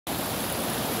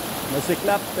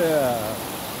M.CLAP,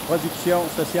 production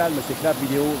sociale, M.CLAP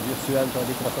vidéo virtuelle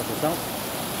 360.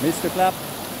 M.CLAP,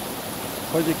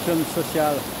 production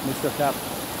sociale, M.CLAP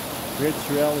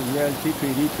virtual reality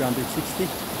 3D 360.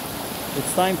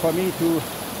 It's time for me to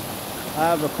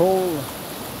have a cold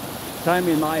time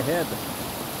in my head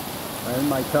and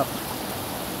my top.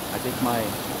 I think my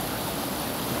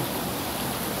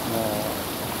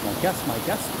casque,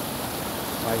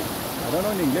 I don't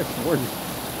know in English word.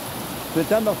 C'est le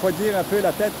temps de refroidir un peu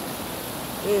la tête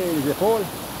et les épaules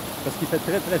parce qu'il fait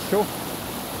très chaud.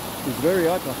 It's very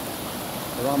hot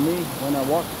around me when I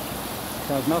walk.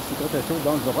 Quand je marche, c'est très chaud.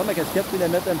 Donc je vais prendre ma casquette et la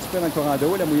mettre un petit peu dans le courant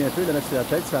d'eau, la mouiller un peu, la mettre sur la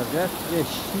tête. Ça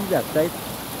rafraîchit la tête.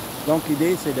 Donc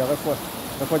l'idée c'est de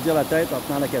refroidir la tête en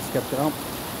tenant la casquette trempe.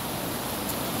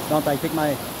 Donc I take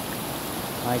my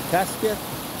casket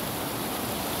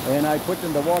and I put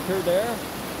in the water there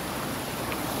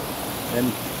and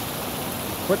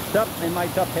put top in my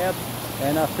top hat,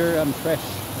 and after I'm fresh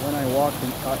when I walk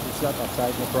and it's not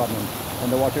outside, no problem.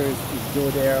 And the water is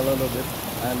good there a little bit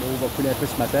and l'eau va couler un peu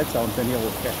sur ma tête, ça va me tenir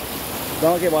au frais.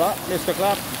 Donc et voilà,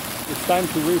 M.CLAP, it's time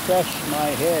to refresh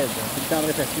my head. C'est le temps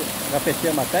de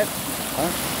rafraîchir ma tête. Hein?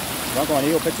 Donc on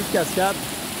est aux petites cascades.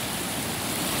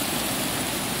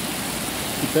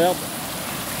 Superbe.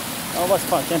 On va se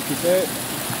passer un petit peu.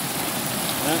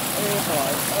 Hein? Et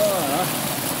voilà.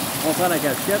 On prend la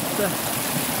casquette.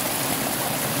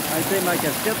 I take ma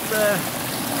casquette.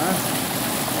 Hein?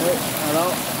 Et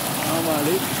alors, on va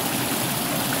aller.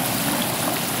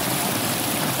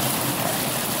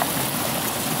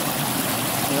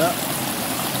 Là.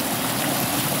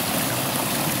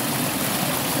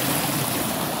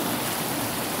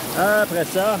 Après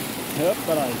ça, hop,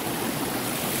 voilà.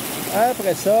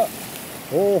 Après ça,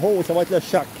 oh, ça va être le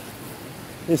choc.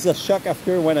 It's a shock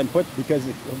after when I put because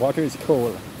the water is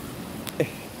cold.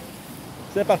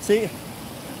 C'est parti.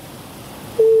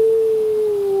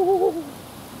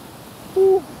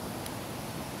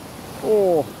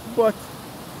 Oh, but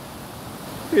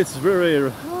it's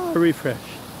very refresh.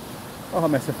 Oh,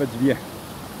 mais ça fait du bien.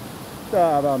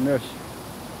 Tabarnouche.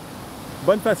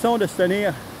 Bonne façon de se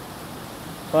tenir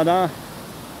pendant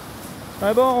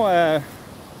un bon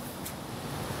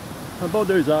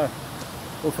 2 heures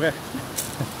au frais.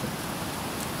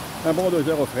 Un bon 2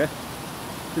 heures au frais.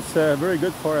 It's very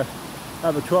good for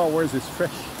have a 2 hours is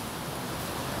fresh.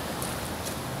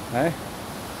 Hein?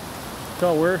 2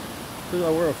 hours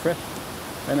of fresh.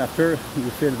 And after you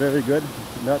feel very good,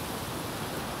 not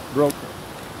broke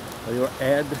your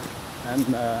head and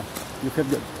you feel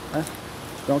good. Hein?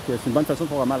 Donc c'est une bonne façon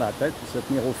pour avoir mal à la tête, puis se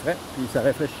tenir au frais, puis ça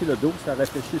rafraîchit le dos, ça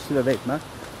rafraîchit sur le vêtement.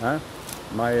 Hein?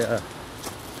 My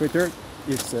sweater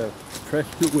is fresh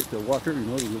too with the water, you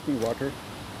know, you're looking water.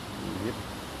 Yep.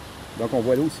 Donc on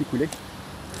voit l'eau aussi couler.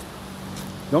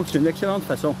 Donc c'est une excellente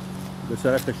façon de se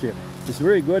rafraîchir. It's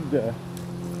very good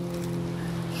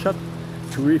shot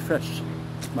to refresh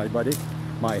my body,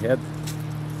 my head,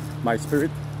 my spirit,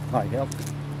 my health,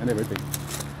 and everything.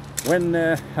 When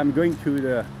I'm going to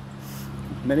the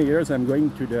many years, I'm going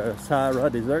to the Sahara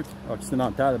Desert,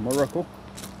 Occidental, Morocco.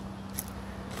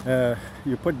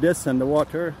 You put this in the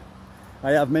water.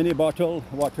 I have many bottled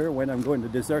water when I'm going to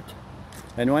the desert,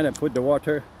 and when I put the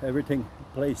water, everything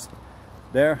placed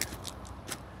there.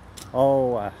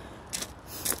 Oh,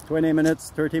 20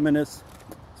 minutes, 30 minutes,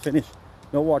 it's finished.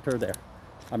 No water there.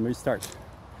 I'm restart.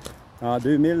 En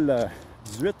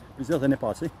 2018, plusieurs années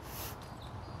passées.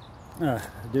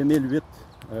 2008,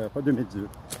 pas 2018.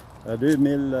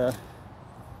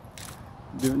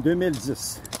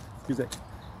 2010, excusez.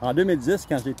 En 2010,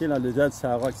 quand j'étais dans le désert du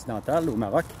Sahara occidental au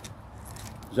Maroc,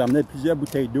 j'emmenais plusieurs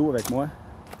bouteilles d'eau avec moi.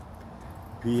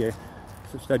 Puis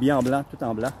j'étais habillé en blanc, tout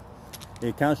en blanc.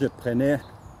 Et quand je prenais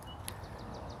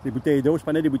des bouteilles d'eau, je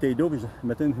prenais des bouteilles d'eau, puis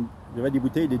j'avais des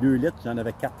bouteilles des 2 litres, j'en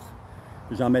avais 4.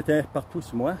 Puis j'en mettais partout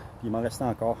sur moi, puis il m'en restait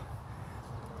encore.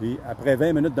 Puis après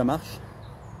 20 minutes de marche,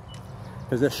 il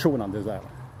faisait chaud dans le désert.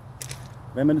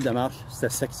 20 minutes de marche, c'était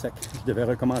sec. Je devais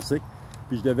recommencer,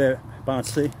 puis je devais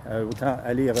penser à autant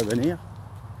aller et revenir,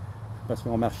 parce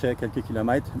qu'on marchait quelques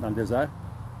kilomètres dans le désert.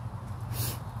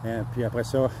 Et puis après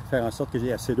ça, faire en sorte que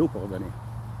j'ai assez d'eau pour revenir.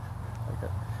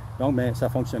 Donc, mais ça a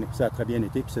fonctionné, ça a très bien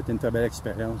été, puis c'était une très belle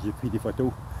expérience. J'ai pris des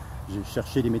photos, j'ai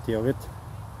cherché des météorites,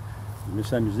 je me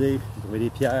suis amusé, j'ai trouvé des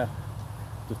pierres.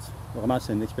 Tout. Vraiment,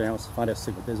 c'est une expérience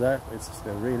fantastique au désert. It's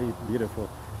a really beautiful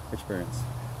experience.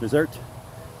 Desert.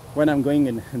 When I'm going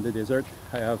in the desert,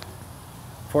 I have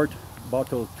 4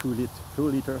 bottle 2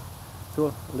 liter,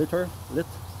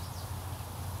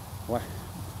 ouais,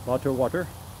 water.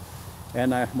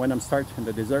 And when I'm start in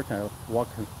the desert, I'll walk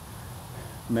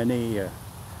many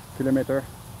kilometers,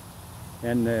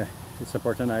 and It's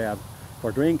important. I have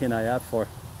for drink and I have for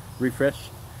refresh,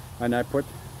 and I put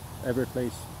every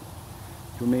place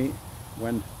to me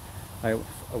when I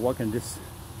walk in this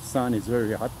sun is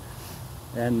very hot,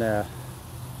 and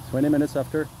 20 minutes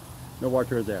after, no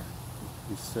water is there.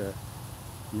 It's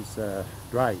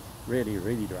dry,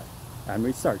 really dry, and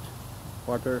restart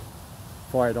water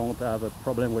for I don't have a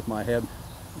problem with my head,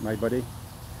 my body,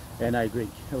 and I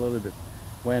drink a little bit.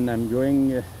 When I'm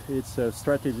going, it's a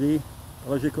strategy,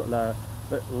 logical,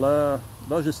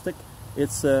 logistic.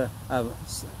 It's have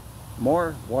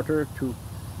more water to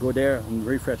go there and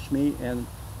refresh me, and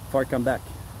before I come back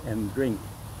and drink.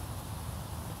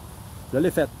 Je l'ai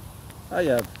fait. I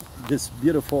have this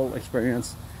beautiful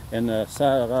experience in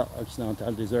Sahara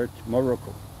Occidental Desert,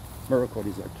 Morocco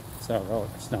Desert, Sahara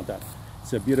Occidental.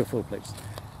 It's a beautiful place.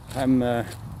 I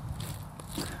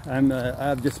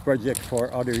have this project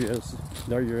for other years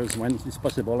when it's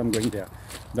possible. I'm going there.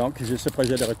 Donc j'ai ce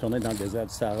projet de retourner dans le désert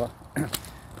du Sahara,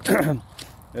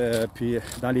 puis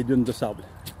dans les dunes de sable.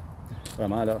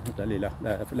 Vraiment là, d'aller là.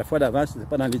 La fois d'avant, c'était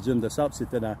pas dans les dunes de sable,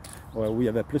 c'était dans où il y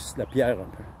avait plus de pierre, un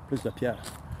peu, plus de pierre.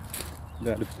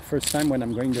 The first time when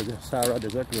I'm going to the Sahara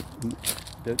Desert,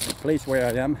 the place where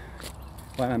I am,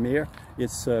 when I'm here,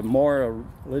 it's more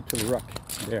little rock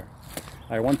there.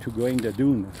 I want to go in the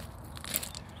dune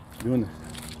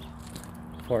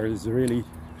for this really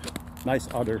nice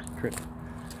other trip.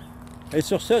 Et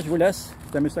sur ce, je vous laisse.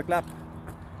 C'était M.CLAP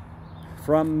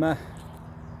from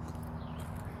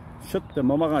chute de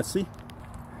Montmorency.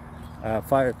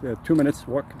 2 minutes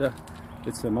walk.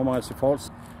 It's Montmorency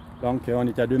Falls. Donc, on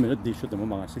est à 2 minutes des chutes de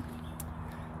Montmorency.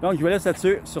 Donc, je vous laisse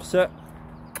là-dessus. Sur ce,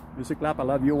 M.CLAP, I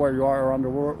love you where you are around the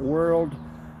world.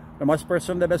 The most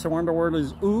person, the best around the world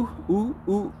is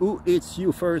it's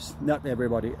you first, not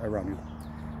everybody around you.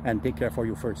 And take care for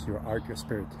you first, your heart, your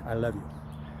spirit. I love you.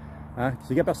 Hein?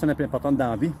 Si la personne la plus importante dans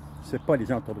la vie, c'est pas les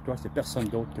gens autour de toi, c'est personne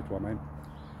d'autre que toi-même.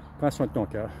 Prends soin de ton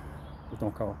cœur, de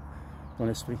ton corps, ton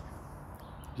esprit.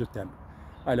 Je t'aime.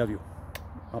 I love you.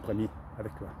 En premier,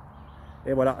 avec toi.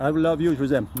 Et voilà, I love you, je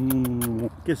vous aime.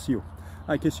 Kiss you.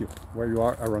 I kiss you, where you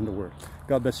are around the world.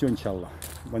 God bless you, Inch'Allah.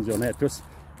 Bonne journée à tous.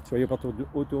 Soyez partout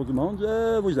autour du monde,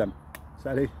 je vous aime.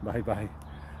 Salut, bye bye.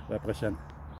 À la prochaine.